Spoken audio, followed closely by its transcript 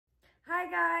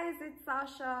Hi guys, it's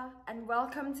Sasha and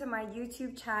welcome to my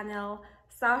YouTube channel,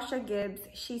 Sasha Gibbs,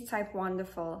 She's Type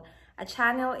Wonderful, a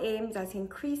channel aimed at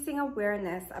increasing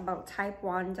awareness about type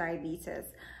 1 diabetes.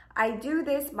 I do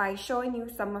this by showing you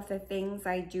some of the things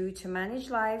I do to manage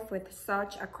life with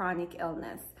such a chronic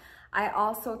illness. I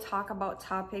also talk about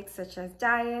topics such as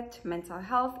diet, mental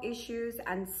health issues,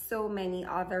 and so many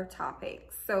other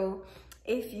topics. So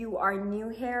if you are new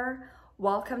here,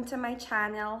 welcome to my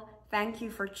channel. Thank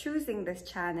you for choosing this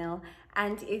channel.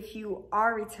 And if you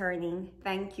are returning,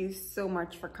 thank you so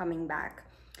much for coming back.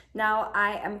 Now,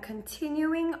 I am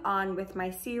continuing on with my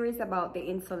series about the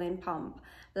insulin pump.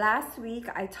 Last week,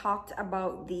 I talked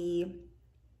about the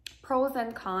pros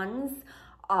and cons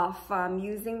of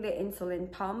using the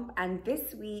insulin pump. And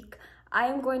this week, I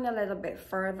am going a little bit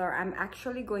further. I'm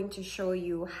actually going to show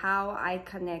you how I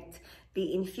connect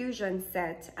the infusion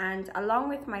set, and along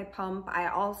with my pump I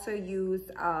also use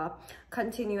a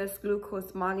continuous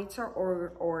glucose monitor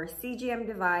or CGM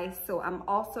device. So I'm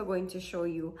also going to show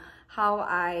you how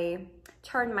I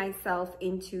turn myself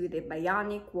into the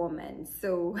bionic woman.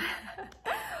 So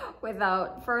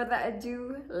without further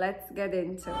ado, let's get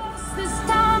into it. This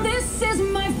time, this is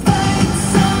my fight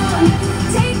song.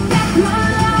 Take back my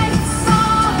life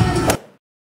song.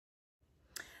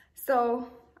 So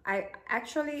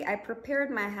I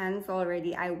prepared my hands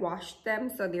already. I washed them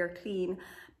so they're clean,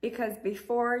 because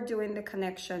before doing the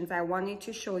connections, I wanted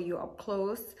to show you up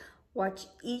close what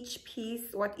each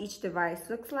device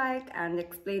looks like and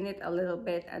explain it a little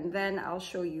bit, and then I'll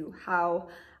show you how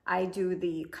I do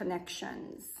the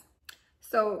connections.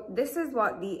 So this is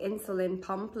what the insulin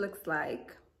pump looks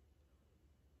like.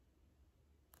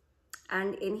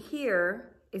 And in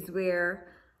here is where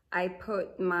I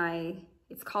put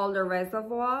it's called a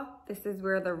reservoir. This is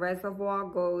where the reservoir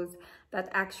goes that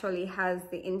actually has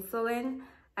the insulin.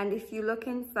 And if you look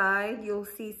inside, you'll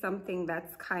see something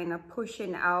that's kind of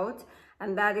pushing out.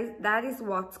 And that is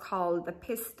what's called the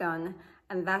piston.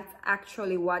 And that's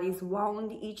actually what is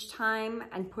wound each time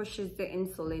and pushes the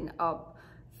insulin up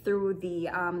through the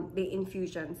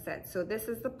infusion set. So this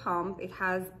is the pump. It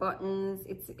has buttons.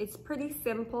 It's pretty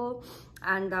simple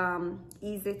and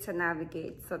easy to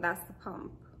navigate. So that's the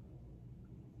pump.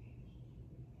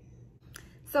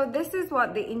 So this is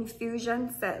what the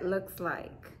infusion set looks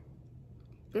like.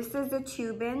 This is the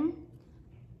tubing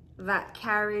that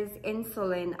carries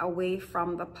insulin away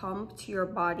from the pump to your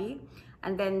body.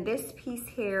 And then this piece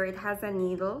here, it has a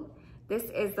needle. This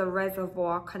is the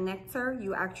reservoir connector.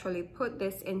 You actually put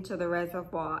this into the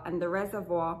reservoir, and the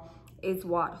reservoir is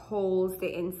what holds the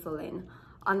insulin.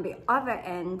 On the other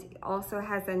end, it also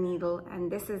has a needle,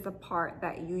 and this is the part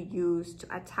that you use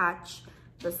to attach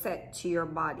the set to your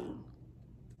body.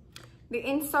 The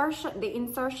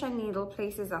insertion needle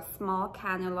places a small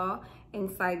cannula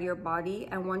inside your body,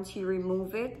 and once you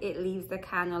remove it, it leaves the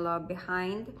cannula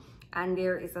behind, and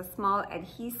there is a small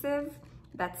adhesive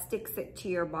that sticks it to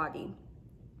your body.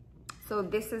 So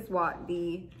this is what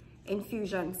the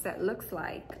infusion set looks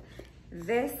like.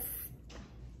 This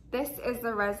is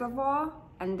the reservoir,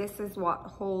 and this is what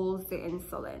holds the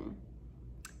insulin.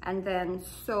 And then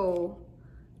so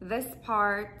this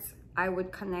part I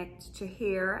would connect to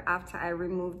here after I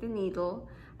remove the needle,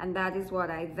 and that is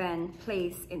what I then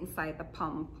place inside the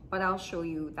pump. But I'll show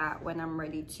you that when I'm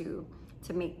ready to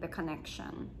make the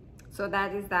connection. So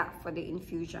that is that for the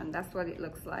infusion. That's what it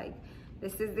looks like.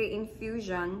 This is the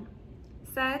infusion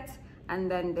set, and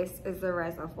then this is the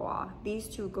reservoir. These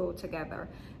two go together.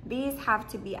 These have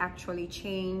to be actually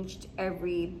changed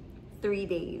every 3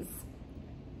 days.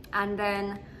 And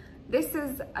then this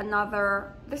is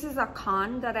a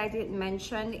con that I didn't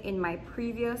mention in my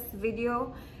previous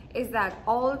video, is that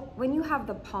when you have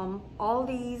the pump,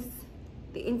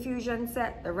 the infusion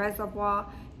set, the reservoir,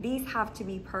 these have to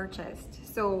be purchased.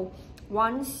 So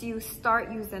once you start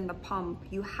using the pump,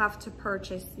 you have to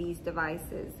purchase these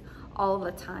devices all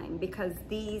the time, because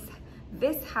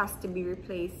this has to be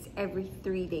replaced every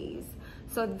 3 days.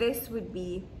 So this would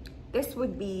be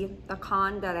the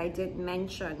con that I didn't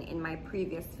mention in my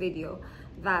previous video,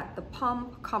 that the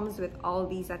pump comes with all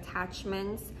these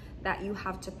attachments that you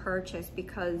have to purchase,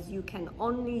 because you can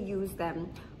only use them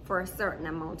for a certain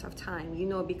amount of time,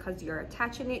 because you're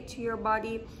attaching it to your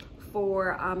body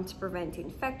for to prevent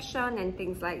infection and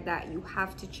things like that. You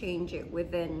have to change it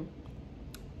within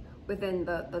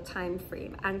the time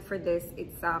frame, and for this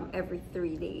it's every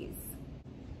 3 days.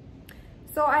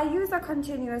 So I use a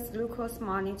continuous glucose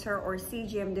monitor or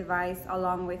CGM device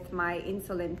along with my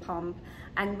insulin pump,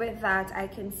 and with that I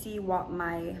can see what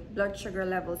my blood sugar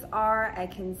levels are. I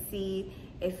can see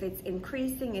if it's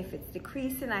increasing, if it's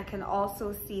decreasing. I can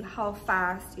also see how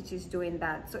fast it is doing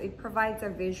that. So it provides a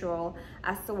visual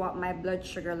as to what my blood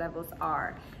sugar levels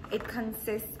are. It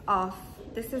consists of,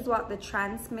 this is what the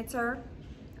transmitter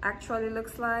actually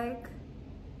looks like.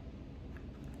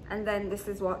 And then this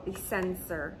is what the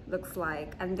sensor looks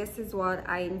like. And this is what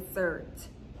I insert.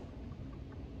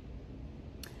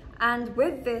 And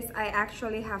with this, I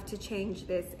actually have to change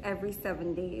this every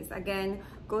 7 days. Again,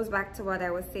 goes back to what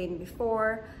I was saying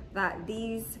before, that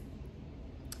these,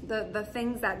 the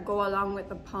things that go along with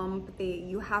the pump,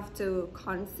 you have to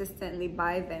consistently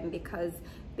buy them because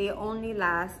they only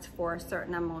last for a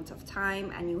certain amount of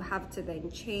time, and you have to then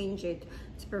change it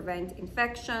to prevent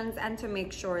infections and to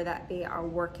make sure that they are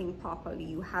working properly.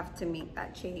 You have to make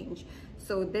that change.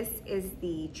 So this is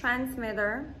the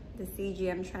transmitter, the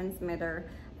CGM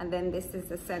transmitter, and then this is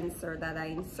the sensor that I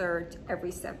insert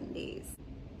every 7 days.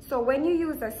 So when you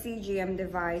use a CGM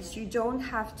device, you don't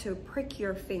have to prick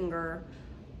your finger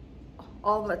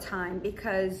all the time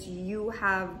because you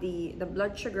have the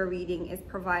blood sugar reading is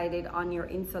provided on your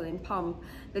insulin pump.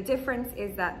 The difference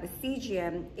is that the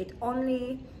CGM,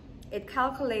 it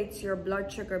calculates your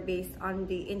blood sugar based on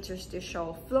the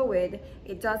interstitial fluid.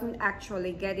 It doesn't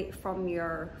actually get it from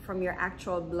your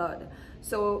actual blood.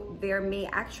 So there may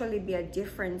actually be a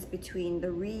difference between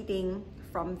the reading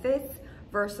from this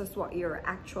versus what your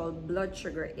actual blood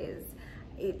sugar is.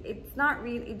 It's not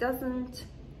really,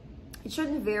 it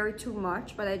shouldn't vary too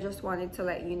much, but I just wanted to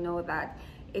let you know that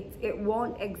it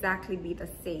won't exactly be the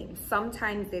same.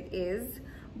 Sometimes it is,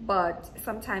 but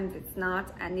sometimes it's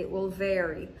not, and it will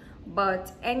vary.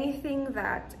 But anything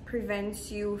that prevents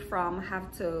you from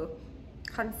have to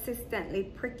consistently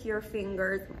prick your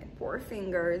fingers, my poor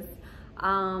fingers,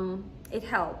 it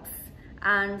helps.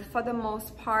 And for the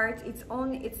most part,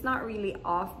 it's not really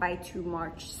off by too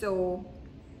much. So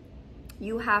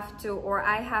you have to, or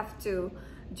I have to,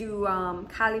 do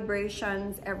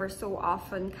calibrations ever so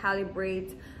often,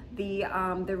 calibrate the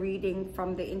reading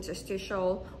from the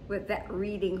interstitial with that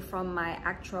reading from my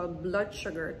actual blood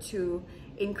sugar to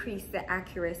increase the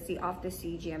accuracy of the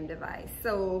CGM device.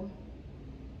 So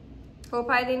hope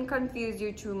I didn't confuse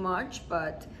you too much,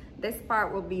 but this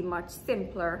part will be much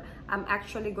simpler. I'm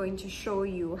actually going to show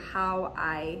you how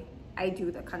I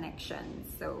do the connection.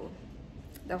 So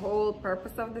the whole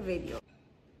purpose of the video.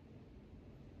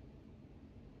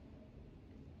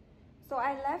 So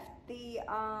I left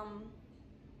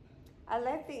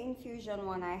the infusion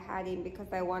one I had in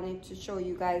because I wanted to show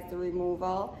you guys the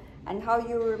removal and how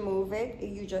you remove it.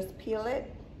 You just peel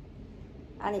it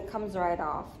and it comes right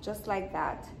off, just like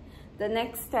that. The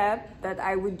next step that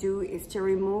I would do is to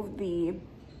remove the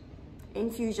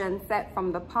infusion set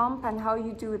from the pump, and how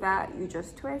you do that, you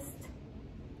just twist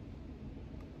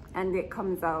and it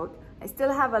comes out. I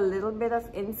still have a little bit of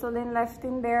insulin left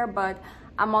in there, but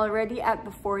I'm already at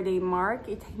the 4-day mark.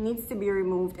 It needs to be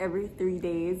removed every 3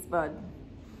 days, but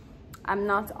I'm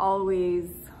not always,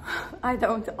 I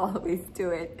don't always do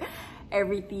it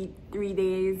every 3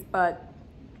 days, but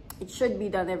it should be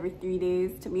done every 3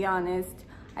 days, to be honest.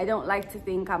 I don't like to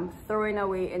think I'm throwing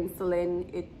away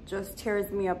insulin. It just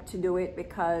tears me up to do it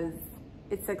because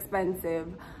it's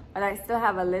expensive. But I still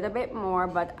have a little bit more,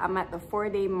 but I'm at the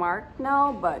 4-day mark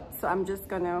now, so I'm just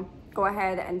gonna go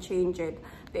ahead and change it.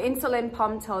 The insulin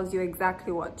pump tells you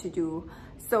exactly what to do.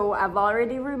 So I've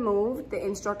already removed, the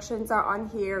instructions are on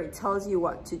here, it tells you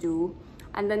what to do.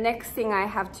 And the next thing I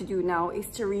have to do now is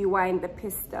to rewind the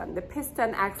piston. The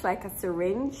piston acts like a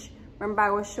syringe. Remember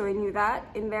I was showing you that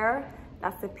in there?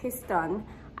 That's the piston.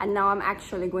 And now I'm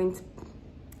actually going to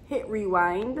hit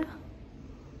rewind.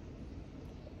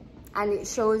 And it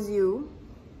shows you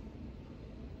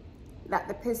that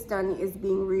the piston is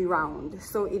being rewound.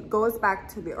 So it goes back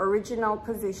to the original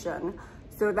position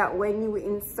so that when you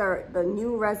insert the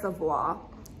new reservoir,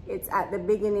 it's at the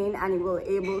beginning and it will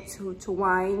able to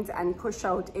wind and push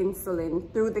out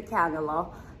insulin through the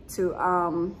cannula to,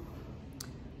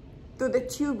 through the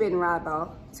tubing rather,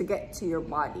 to get to your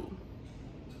body.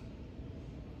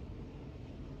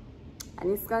 And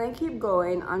it's gonna keep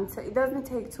going until it doesn't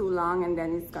take too long, and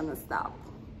then it's gonna stop.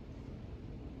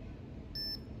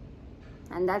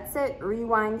 And that's it,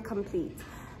 rewind complete.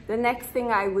 The next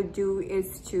thing I would do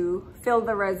is to fill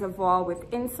the reservoir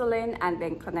with insulin and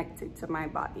then connect it to my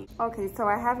body. Okay, so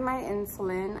I have my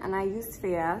insulin and I use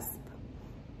Fiasp.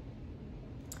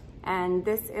 And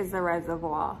this is the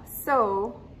reservoir.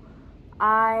 So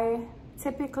I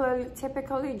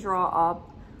typically draw up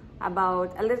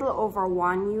about a little over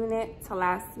 1 unit to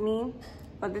last me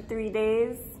for the 3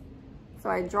 days. So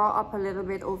I draw up a little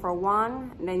bit over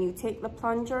 1, and then you take the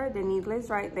plunger, the needle is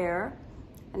right there,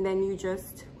 and then you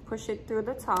just push it through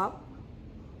the top,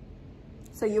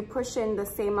 So you push in the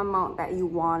same amount that you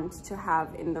want to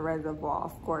have in the reservoir,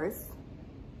 of course.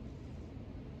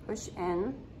 Push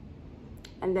in,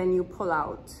 and then you pull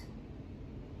out.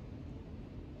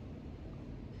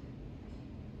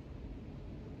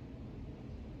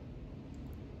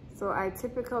 So I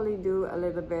typically do a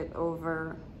little bit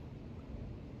over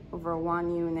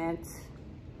 1 unit.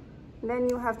 Then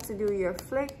you have to do your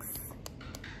flicks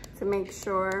to make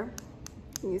sure,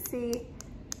 you see,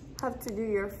 have to do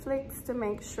your flicks to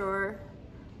make sure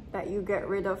that you get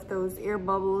rid of those air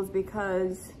bubbles,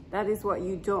 because that is what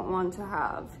you don't want to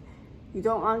have. You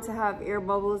don't want to have air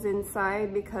bubbles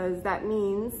inside, because that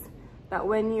means that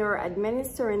when you're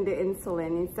administering the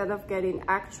insulin, instead of getting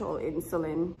actual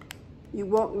insulin, you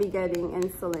won't be getting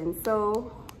insulin.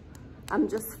 So I'm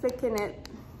just flicking it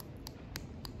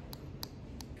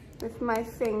with my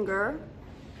finger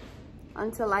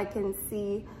until I can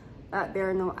see that there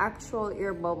are no actual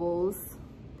air bubbles.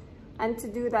 And to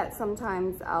do that,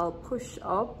 sometimes I'll push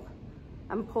up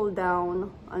and pull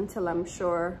down until I'm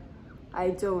sure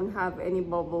I don't have any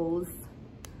bubbles,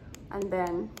 and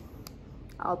then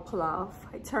I'll pull off.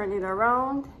 I turn it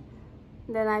around,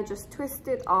 then I just twist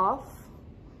it off.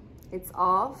 It's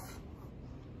off.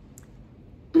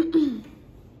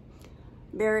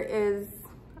 There is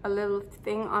a little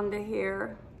thing on the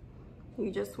hair. You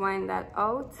just wind that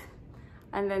out,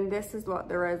 and then this is what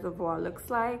the reservoir looks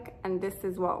like, and this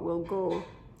is what will go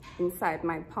inside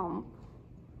my pump.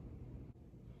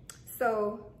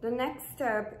 So the next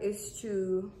step is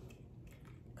to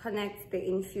connect the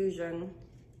infusion.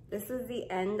 This is the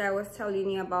end I was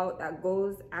telling you about that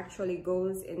actually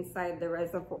goes inside the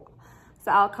reservoir.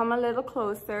 So I'll come a little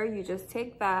closer. You just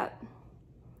take that.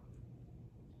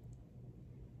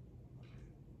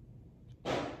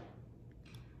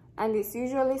 And it's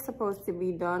usually supposed to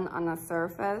be done on a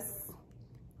surface,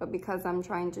 but because I'm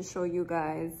trying to show you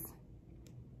guys,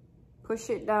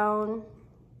 push it down,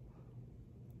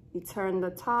 you turn the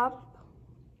top,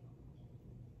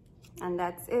 and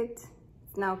that's it.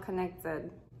 It's now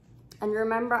connected. And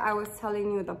remember, I was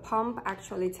telling you the pump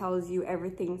actually tells you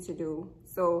everything to do.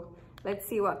 So let's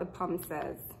see what the pump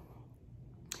says.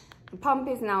 The pump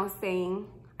is now saying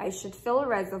I should fill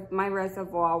my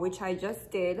reservoir, which I just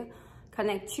did,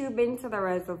 connect tube into the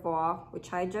reservoir,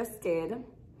 which I just did,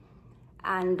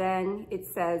 and then it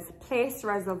says place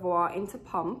reservoir into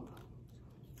pump,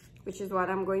 which is what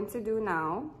I'm going to do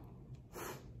now.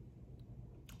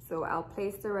 So I'll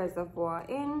place the reservoir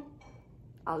in,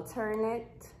 I'll turn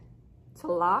it to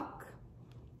lock,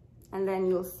 and then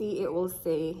you'll see it will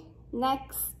say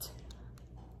next.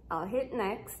 I'll hit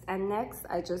next, and next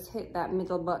I just hit that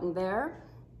middle button there,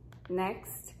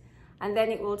 next, and then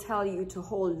it will tell you to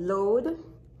hold load,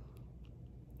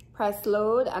 press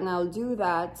load, and I'll do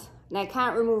that, and I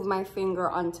can't remove my finger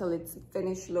until it's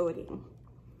finished loading.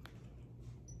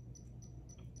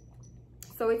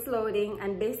 So it's loading,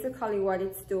 and basically what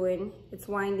it's doing, it's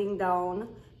winding down,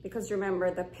 because remember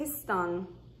the piston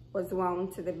was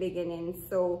wound to the beginning,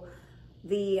 so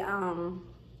the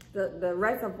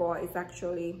reservoir is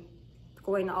actually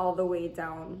going all the way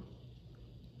down.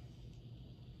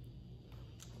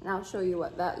 And I'll show you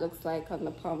what that looks like on the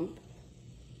pump.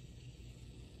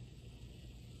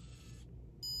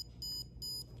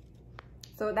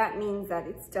 So that means that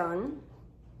it's done.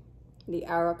 The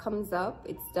arrow comes up,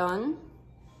 it's done.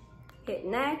 Hit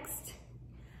next.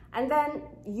 And then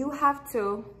you have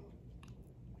to,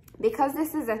 because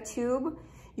this is a tube,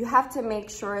 you have to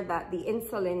make sure that the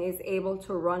insulin is able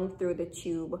to run through the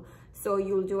tube. So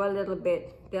you'll do a little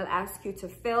bit, they'll ask you to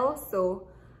fill. So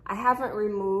I haven't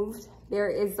removed, there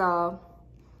is a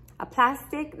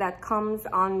plastic that comes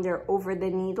over the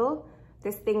needle.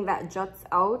 This thing that juts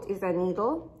out is a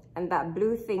needle, and that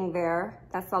blue thing there,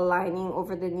 that's a lining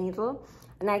over the needle.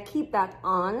 And I keep that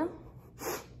on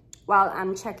while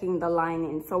I'm checking the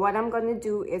lining. So what I'm gonna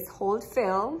do is hold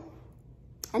fill,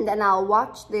 and then I'll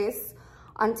watch this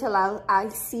until I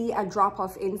see a drop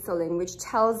of insulin, which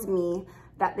tells me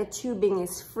that the tubing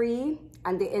is free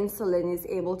and the insulin is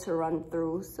able to run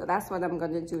through. So that's what I'm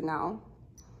gonna do now.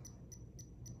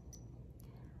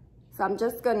 So I'm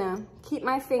just gonna keep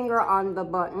my finger on the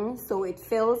button so it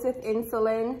fills with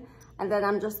insulin, and then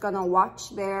I'm just gonna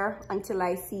watch there until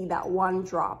I see that one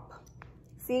drop.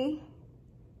 See?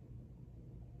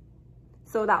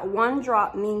 So that one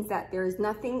drop means that there's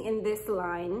nothing in this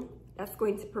line that's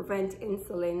going to prevent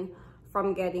insulin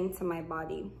from getting to my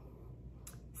body.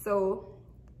 So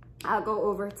I'll go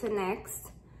over to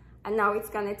next, and now it's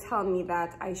gonna tell me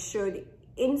that I should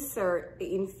insert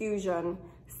the infusion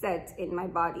set in my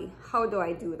body. How do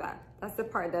I do that? That's the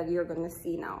part that you're gonna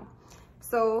see now.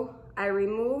 So I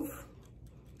remove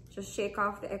just shake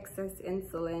off the excess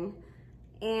insulin.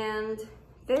 And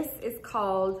this is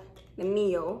called the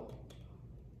Mio.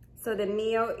 So the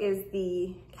Mio is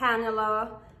the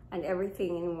cannula and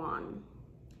everything in one.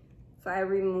 So I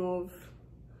remove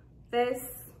this,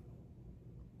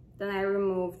 then I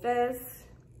remove this.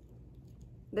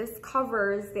 This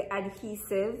covers the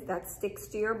adhesive that sticks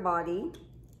to your body.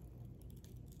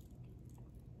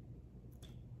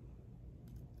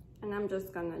 And I'm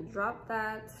just gonna drop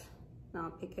that, and I'll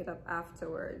pick it up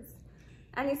afterwards.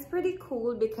 And it's pretty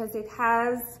cool because it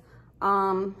has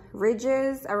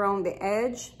ridges around the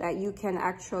edge that you can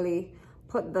actually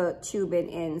put the tubing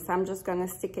in. So I'm just gonna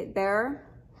stick it there.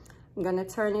 I'm gonna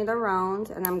turn it around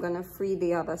and I'm gonna free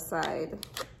the other side.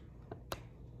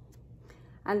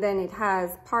 And then it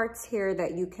has parts here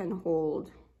that you can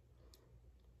hold.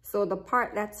 So the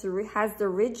part that has the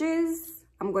ridges,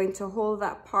 I'm going to hold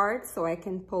that part so I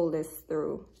can pull this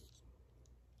through.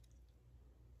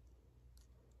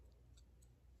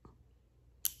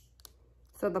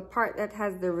 So the part that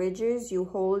has the ridges, you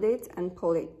hold it and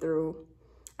pull it through.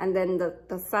 And then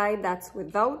the side that's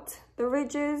without the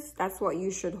ridges, that's what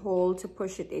you should hold to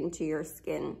push it into your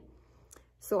skin.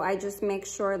 So I just make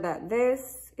sure that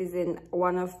this is in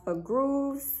one of the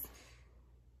grooves.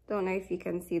 Don't know if you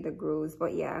can see the grooves,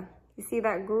 but yeah. You see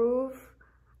that groove?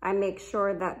 I make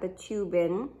sure that the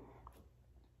tubing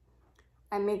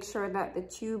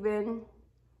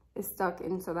is stuck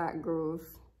into that groove.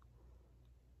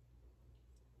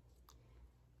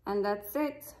 And that's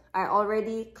it. I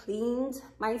already cleaned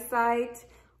my site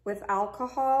with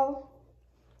alcohol,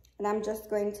 and I'm just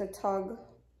going to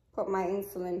put my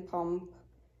insulin pump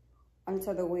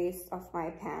onto the waist of my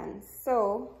pants.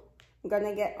 So I'm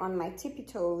gonna get on my tippy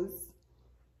toes.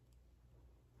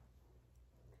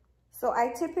 So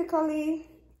I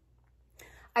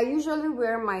usually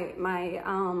wear my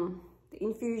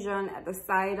infusion at the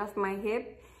side of my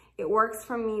hip. It works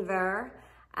for me there.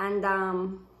 And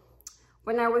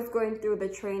when I was going through the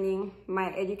training,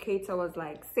 my educator was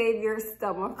like, save your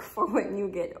stomach for when you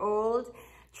get old.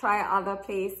 Try other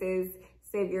places,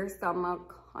 save your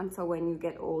stomach until when you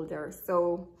get older.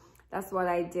 So that's what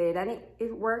I did, and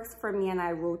it works for me. And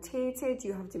I rotate it.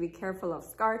 You have to be careful of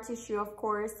scar tissue, of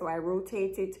course. So I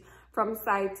rotate it from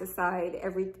side to side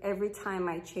every time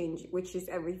I change, which is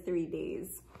every 3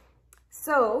 days.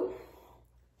 So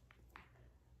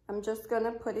I'm just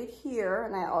gonna put it here,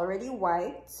 and I already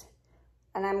wiped,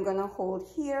 and I'm gonna hold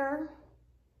here.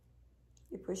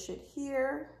 You push it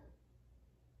here,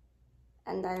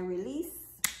 and I release,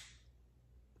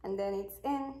 and then it's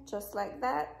in just like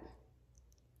that.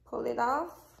 Pull it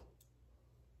off,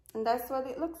 and that's what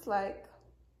it looks like.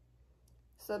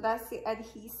 So that's the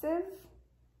adhesive,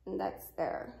 and that's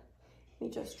there. Let me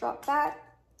just drop that.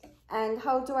 And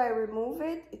how do I remove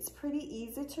it? It's pretty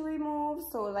easy to remove.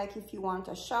 So like if you want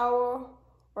a shower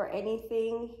or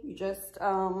anything, you just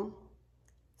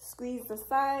squeeze the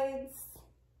sides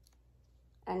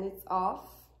and it's off.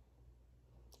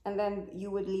 And then you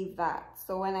would leave that.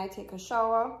 So when I take a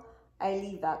shower, I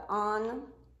leave that on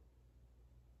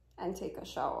and take a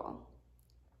shower.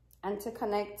 And to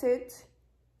connect it,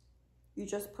 you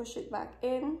just push it back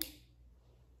in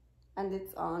and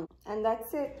it's on. And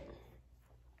that's it.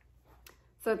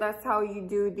 So that's how you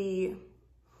do the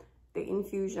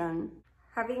infusion.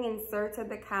 Having inserted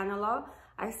the cannula,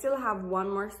 I still have one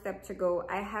more step to go.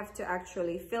 I have to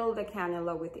actually fill the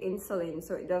cannula with insulin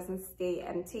so it doesn't stay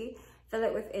empty. Fill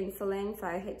it with insulin. So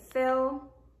I hit fill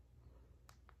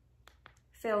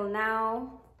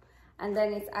now, and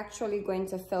then it's actually going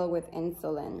to fill with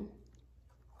insulin.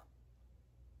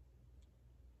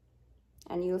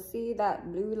 And you'll see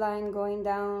that blue line going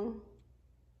down.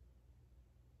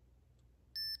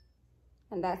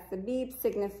 And that's the beep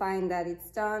signifying that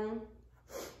it's done.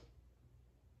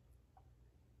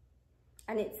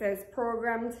 And it says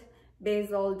programmed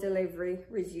basal delivery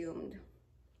resumed.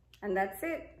 And that's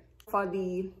it for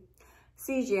the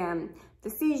CGM. The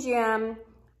CGM,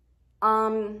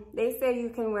 they say you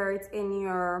can wear it in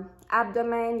your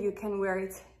abdomen, you can wear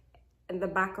it in the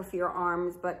back of your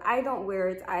arms, but I don't wear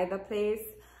it either place.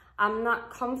 I'm not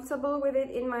comfortable with it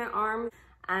in my arms,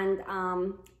 and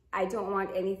I don't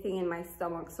want anything in my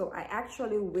stomach. So I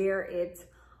actually wear it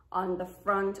on the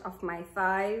front of my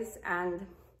thighs, and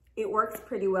it works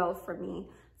pretty well for me.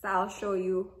 So I'll show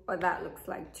you what that looks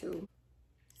like too.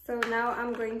 So now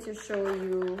I'm going to show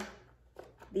you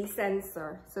the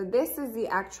sensor. So this is the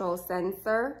actual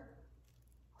sensor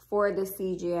for the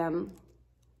CGM.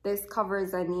 This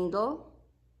covers a needle.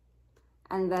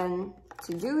 And then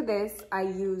to do this, I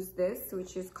use this,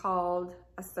 which is called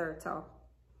a Certa.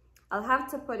 I'll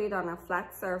have to put it on a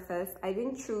flat surface. I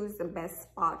didn't choose the best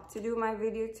spot to do my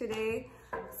video today,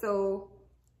 so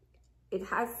it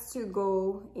has to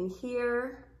go in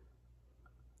here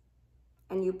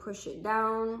and you push it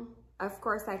down. Of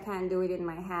course, I can't do it in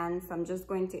my hand, so I'm just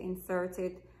going to insert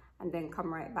it and then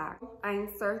come right back. I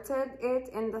inserted it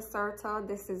in the circle.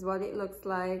 This is what it looks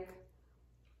like.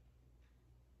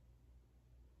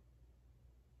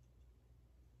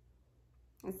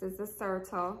 This is the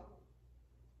circle.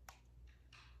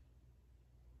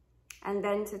 And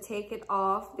then to take it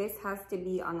off, this has to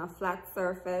be on a flat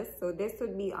surface. So this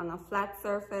would be on a flat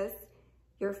surface.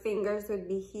 Your fingers would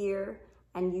be here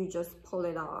and you just pull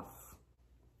it off.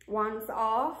 Once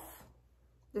off,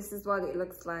 this is what it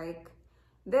looks like.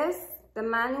 The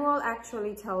manual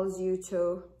actually tells you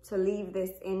to leave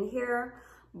this in here,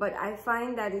 but I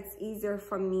find that it's easier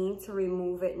for me to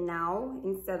remove it now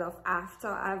instead of after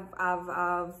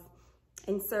I've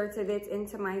inserted it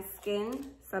into my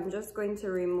skin. So I'm just going to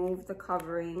remove the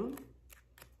covering,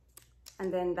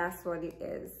 and then that's what it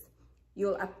is.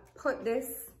 You'll put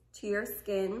this to your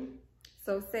skin.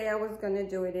 So say I was gonna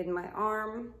do it in my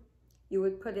arm, you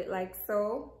would put it like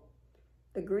so.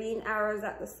 The green arrows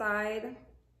at the side,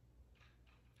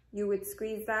 you would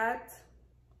squeeze that,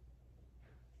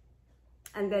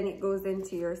 and then it goes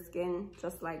into your skin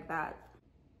just like that.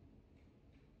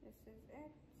 This is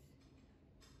it.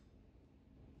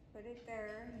 Put it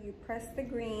there, you press the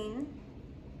green,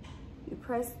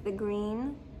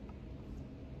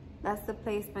 that's the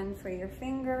placement for your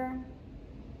finger.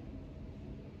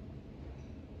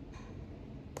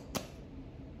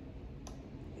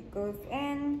 It goes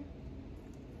in.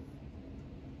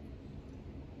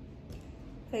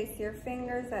 Place your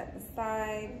fingers at the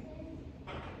side,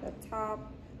 the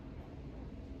top.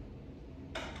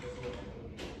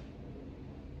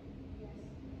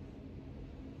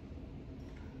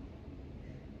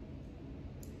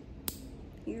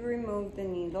 You remove the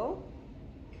needle.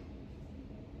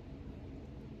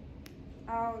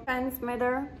 Out.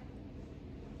 Transmitter.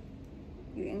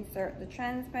 You insert the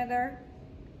transmitter.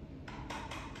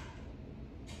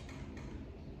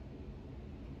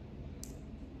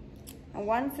 And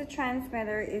once the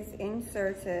transmitter is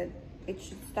inserted, it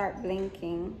should start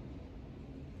blinking.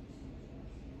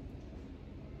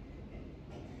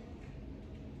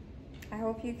 I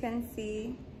hope you can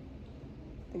see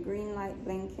the green light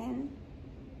blinking.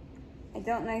 I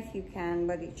don't know if you can,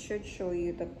 but it should show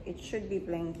you it should be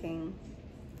blinking.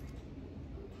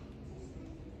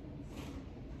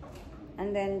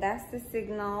 And then that's the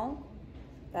signal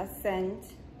that's sent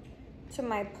to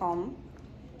my pump.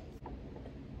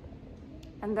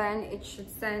 And then it should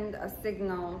send a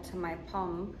signal to my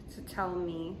pump to tell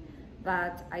me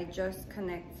that I just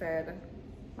connected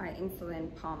my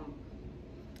insulin pump.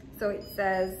 So it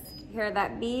says, hear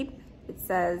that beep? It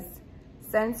says,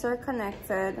 sensor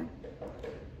connected,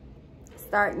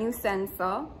 start new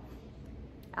sensor.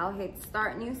 I'll hit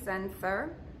start new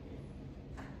sensor.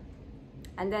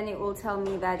 And then it will tell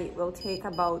me that it will take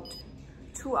about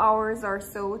 2 hours or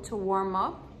so to warm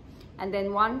up. And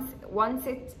then once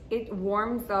it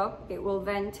warms up, it will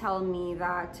then tell me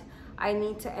that I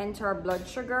need to enter blood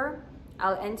sugar.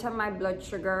 I'll enter my blood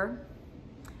sugar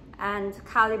and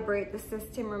calibrate the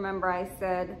system. Remember I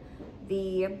said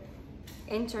the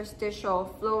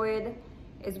interstitial fluid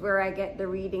is where I get the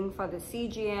reading for the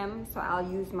CGM. So I'll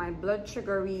use my blood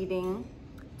sugar reading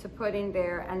to put in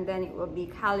there, and then it will be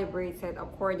calibrated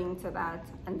according to that,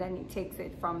 and then it takes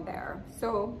it from there.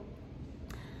 So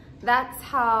that's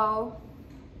how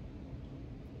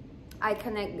I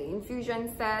connect the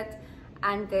infusion set.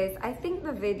 And this, I think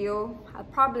the video, I'll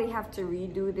probably have to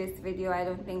redo this video. I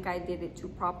don't think I did it too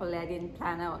properly. I didn't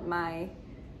plan out my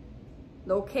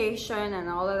location and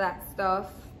all of that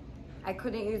stuff. I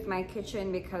couldn't use my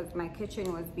kitchen because my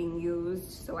kitchen was being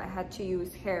used, so I had to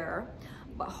use here.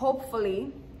 But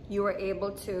hopefully you were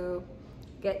able to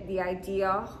get the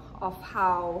idea of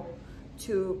how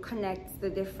to connect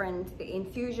the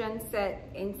infusion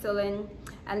set, insulin,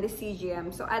 and the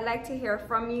CGM. So I'd like to hear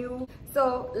from you.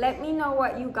 So let me know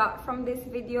what you got from this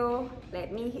video.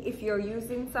 If you're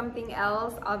using something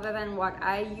else other than what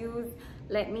I use,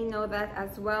 let me know that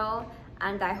as well.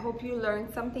 And I hope you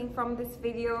learned something from this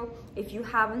video. If you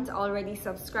haven't already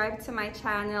subscribed to my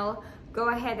channel, go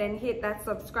ahead and hit that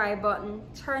subscribe button,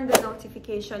 turn the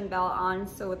notification bell on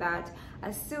so that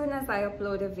as soon as I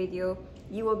upload a video,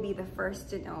 you will be the first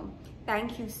to know.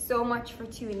 Thank you so much for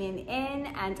tuning in,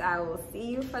 and I will see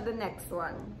you for the next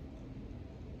one.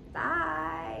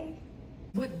 Bye.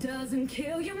 What doesn't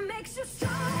kill you makes you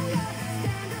stronger.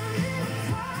 Stand on